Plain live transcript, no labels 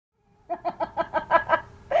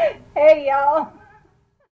Hey y'all.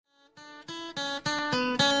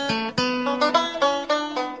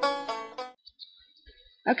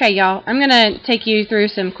 Okay, y'all, I'm going to take you through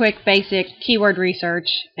some quick basic keyword research,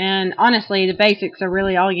 and honestly, the basics are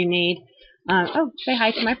really all you need. Oh, say hi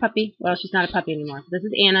to my puppy. Well, she's not a puppy anymore. This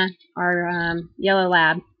is Anna, our yellow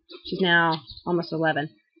lab. She's now almost 11.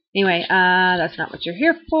 Anyway, that's not what you're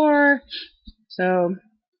here for. So,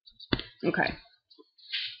 okay.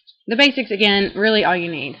 The basics, again, really all you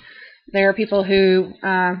need. There are people who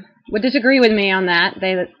would disagree with me on that.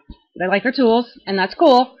 They like their tools, and that's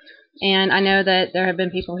cool. And I know that there have been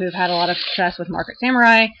people who've had a lot of success with Market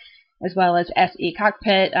Samurai, as well as SE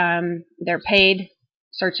Cockpit. They're paid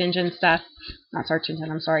search engine stuff. Not search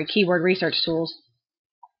engine, I'm sorry, keyword research tools.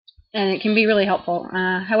 And it can be really helpful.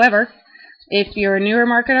 However, if you're a newer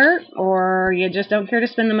marketer or you just don't care to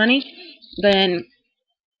spend the money, then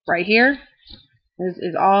right here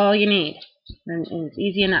is all you need. And it's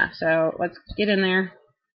easy enough. So let's get in there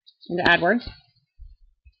into AdWords.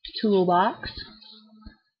 Toolbox.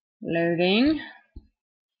 Loading.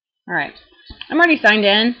 Alright. I'm already signed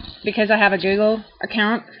in because I have a Google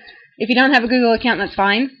account. If you don't have a Google account, that's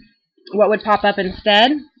fine. What would pop up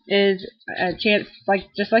instead is a chance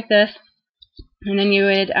just like this. And then you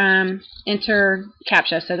would enter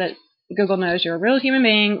CAPTCHA so that Google knows you're a real human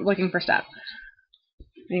being looking for stuff.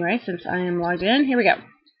 Anyway, since I am logged in, here we go.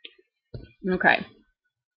 Okay.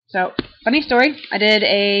 So, funny story. I did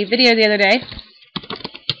a video the other day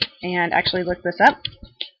and actually looked this up.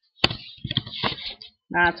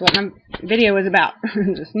 That's what my video was about.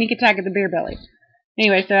 The sneak attack at the beer belly.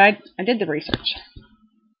 Anyway, so I did the research.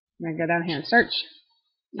 I'm going to go down here and search.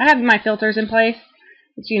 I have my filters in place.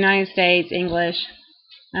 It's United States, English.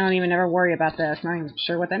 I don't even ever worry about this. I'm not even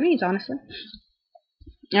sure what that means, honestly.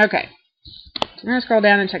 Okay. So I'm going to scroll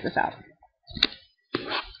down and check this out.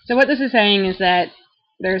 So what this is saying is that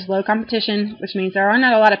there's low competition, which means there are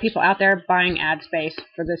not a lot of people out there buying ad space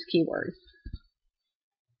for this keyword.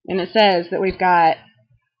 And it says that we've got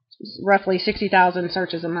roughly 60,000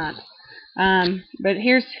 searches a month. But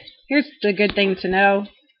here's the good thing to know,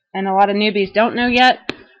 and a lot of newbies don't know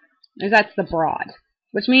yet, is that's the broad,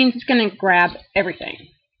 which means it's going to grab everything.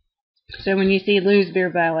 So when you see lose beer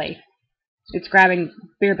belly, it's grabbing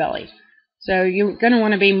beer belly. So you're going to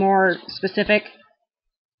want to be more specific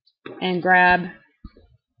and grab,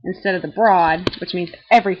 instead of the broad, which means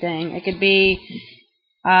everything. It could be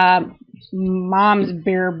mom's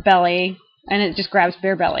beer belly, and it just grabs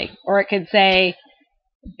beer belly. Or it could say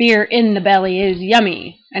beer in the belly is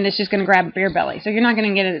yummy, and it's just going to grab beer belly. So you're not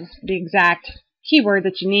going to get the exact keyword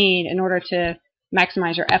that you need in order to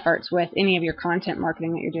maximize your efforts with any of your content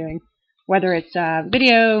marketing that you're doing. Whether it's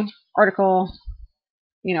video, article,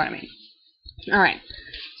 you know what I mean. Alright,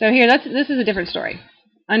 so here, this is a different story.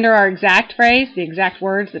 Under our exact phrase, the exact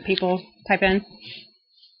words that people type in,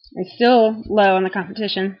 it's still low on the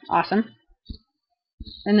competition. Awesome.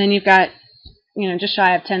 And then you've got, just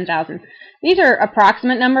shy of 10,000. These are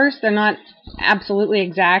approximate numbers. They're not absolutely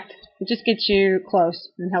exact. It just gets you close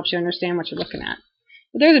and helps you understand what you're looking at.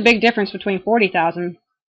 But there's a big difference between 40,000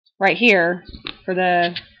 right here for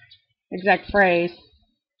the exact phrase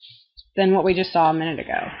than what we just saw a minute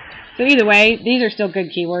ago. So either way, these are still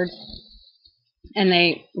good keywords. And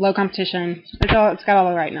low competition. It's got all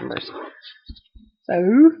the right numbers. So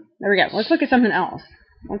there we go. Let's look at something else.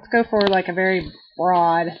 Let's go for like a very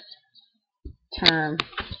broad term.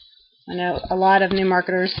 I know a lot of new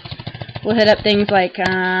marketers will hit up things like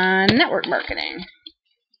network marketing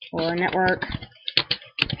or network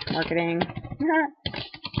marketing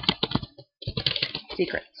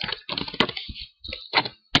secrets.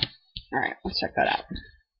 Alright, let's check that out.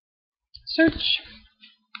 Search.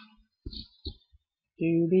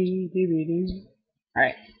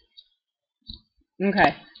 Alright.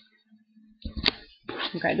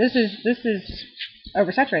 Okay, this is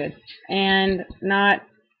oversaturated and not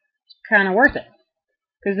kind of worth it.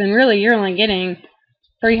 Because then really you're only getting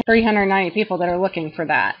 390 people that are looking for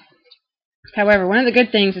that. However, one of the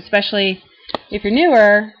good things, especially if you're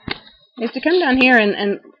newer, is to come down here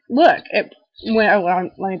and look at, well,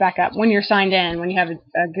 let me back up. When you're signed in, when you have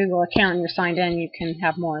a Google account and you're signed in, you can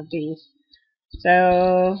have more of these.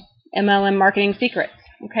 So, MLM marketing secrets.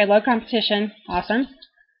 Okay, low competition. Awesome.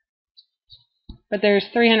 But there's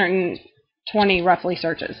 320 roughly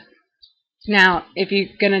searches. Now, if you're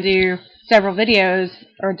going to do several videos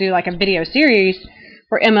or do like a video series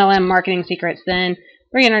for MLM marketing secrets, then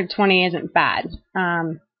 320 isn't bad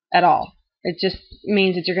at all. It just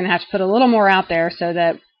means that you're going to have to put a little more out there so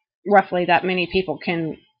that roughly that many people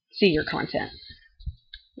can see your content.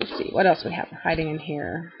 Let's see, what else we have hiding in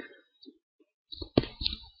here?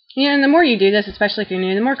 Yeah, and the more you do this, especially if you're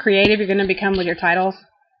new, the more creative you're going to become with your titles.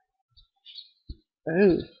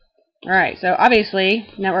 Ooh. Alright, so obviously,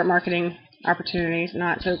 network marketing opportunities,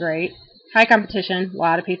 not so great. High competition, a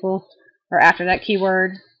lot of people are after that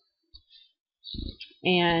keyword.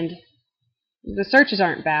 And the searches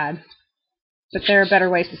aren't bad, but there are better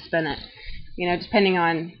ways to spin it. You know, depending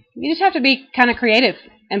on, you just have to be kind of creative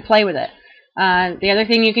and play with it. The other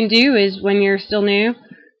thing you can do is, when you're still new,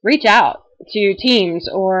 reach out to teams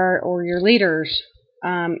or your leaders,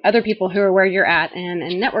 other people who are where you're at,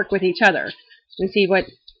 and network with each other and see what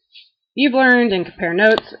you've learned and compare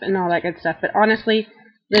notes and all that good stuff. But honestly,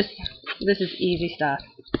 this is easy stuff,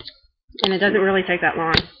 and it doesn't really take that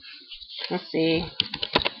long. Let's see.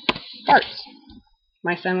 Farts.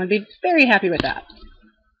 My son would be very happy with that.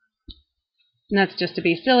 And that's just to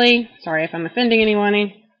be silly. Sorry if I'm offending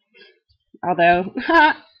anyone. Although,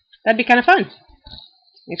 that'd be kind of fun.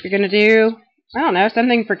 If you're going to do, I don't know,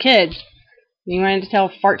 something for kids. You wanted to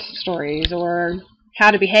tell fart stories, or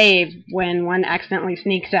how to behave when one accidentally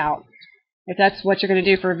sneaks out. If that's what you're going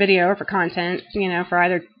to do for a video or for content, you know, for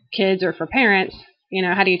either kids or for parents, you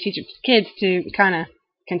know, how do you teach kids to kind of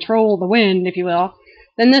control the wind, if you will,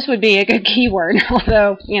 then this would be a good keyword.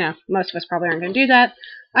 Although, you know, most of us probably aren't going to do that.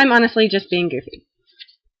 I'm honestly just being goofy.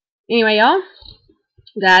 Anyway, y'all,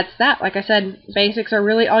 that's that. Like I said, basics are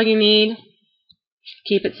really all you need.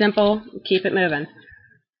 Keep it simple. Keep it moving.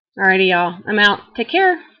 Alrighty, y'all. I'm out. Take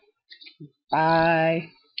care. Bye.